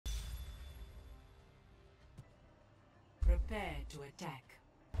Prepare to attack.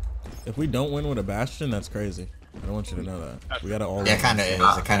 If we don't win with a Bastion, that's crazy. I don't want you to know that. We gotta all. Yeah, it kind of is.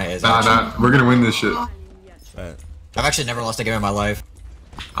 It kind of is. Nah, we're gonna win this shit. Right. I've actually never lost a game in my life.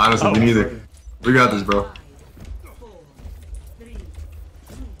 Honestly, me neither. We got this, bro. 5, 4, 3, 2,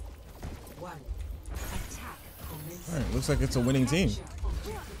 1. Attack. All right, looks like it's a winning team.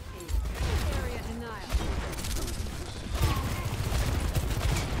 Area denial.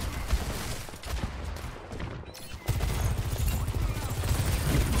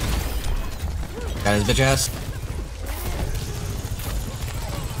 Got his bitch ass.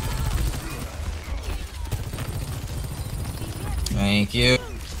 Thank you.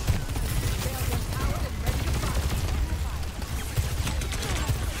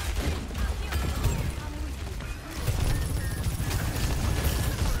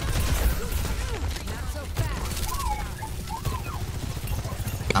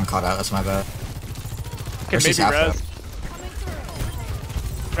 I'm caught out, that's my bad. Okay, Or she's maybe half res.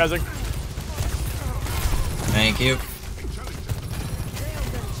 Resing. Thank you.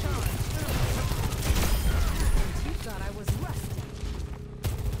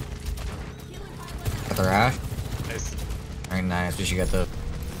 Got the rash. Nice. Very nice. We should get the.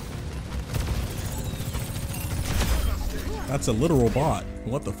 That's a literal bot.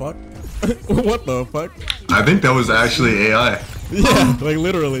 What the fuck? What the fuck? I think that was actually AI. Yeah, like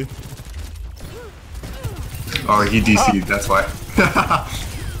literally. Oh, he DC'd, that's why.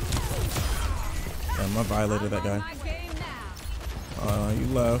 Damn, I violated that guy. You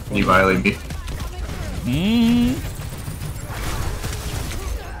left. You violated me.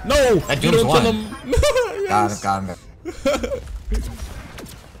 No! That You Doom's don't one. kill him. Yes. Got him. The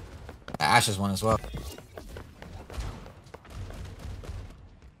Ash is one as well.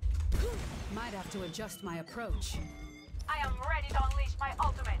 Might have to adjust my approach. I am ready to unleash my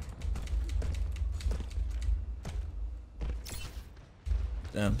ultimate.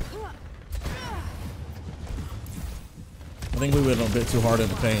 Damn. I think we went a bit too hard in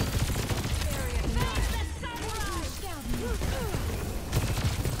the paint.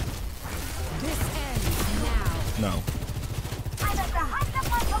 This ends now. No.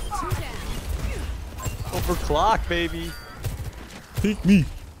 Overclock, baby. Peek me.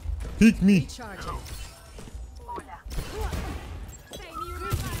 Peek me. Recharging.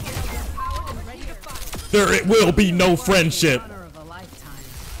 There it will be no friendship. Honor of a lifetime.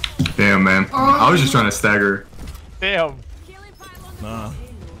 Damn, man. I was just trying to stagger. Damn. Nah.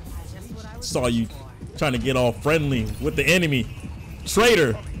 Saw you trying to get all friendly with the enemy.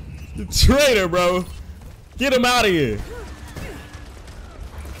 Traitor. Traitor, bro. Get him out of here. You're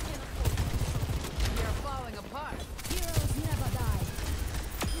falling apart. Heroes never die.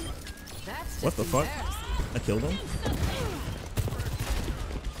 That's What the fuck? I killed him.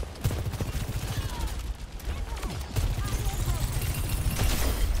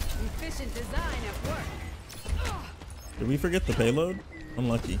 efficient design at work. Did we forget the payload?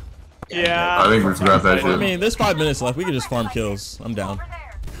 Unlucky. Yeah. I think we forgot that I shit. mean, there's 5 minutes left. We can just farm kills. I'm down.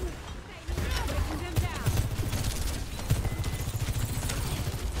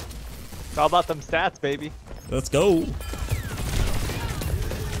 It's all about them stats, baby. Let's go.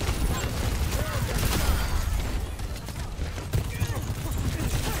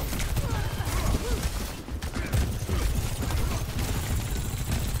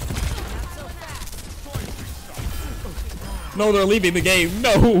 No, they're leaving the game.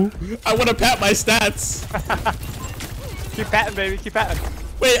 No, I want to pat my stats. Keep patting, baby. Keep patting.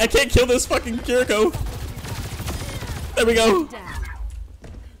 Wait, I can't kill this fucking Kiriko. There we go.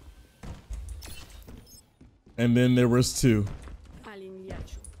 And then there was 2.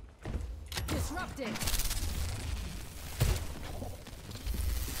 Disrupted.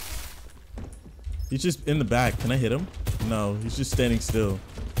 He's just in the back. Can I hit him? No, he's just standing still.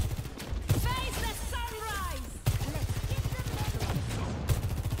 Face the sunrise.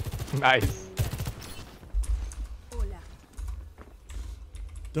 Nice.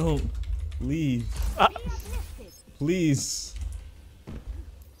 Don't leave. Please.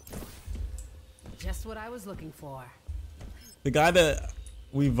 Just what I was looking for. The guy that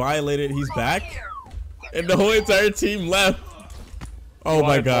we violated, he's back. And the whole entire team left. Oh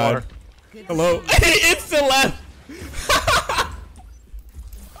my god. Good Hello. It's still left.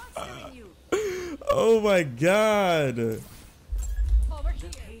 Oh my god.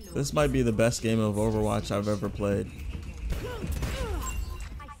 This might be the best game of Overwatch I've ever played.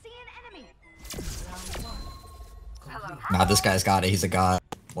 Nah, this guy's got it. He's a god.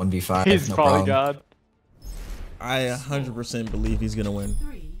 1v5. He's no probably problem. God. I 100% believe he's gonna win,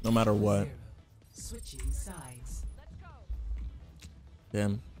 no matter what. Switching sides.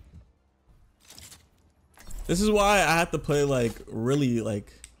 Damn. This is why I have to play like really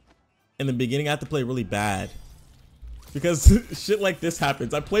like in the beginning. I have to play really bad because shit like this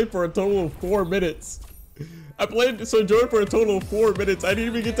happens. I played for a total of 4 minutes. I played Sojourn for a total of 4 minutes. I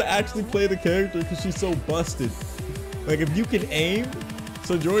didn't even get to actually play the character because she's so busted. Like if you can aim,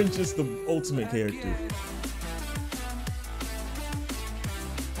 Sojourn's just the ultimate character.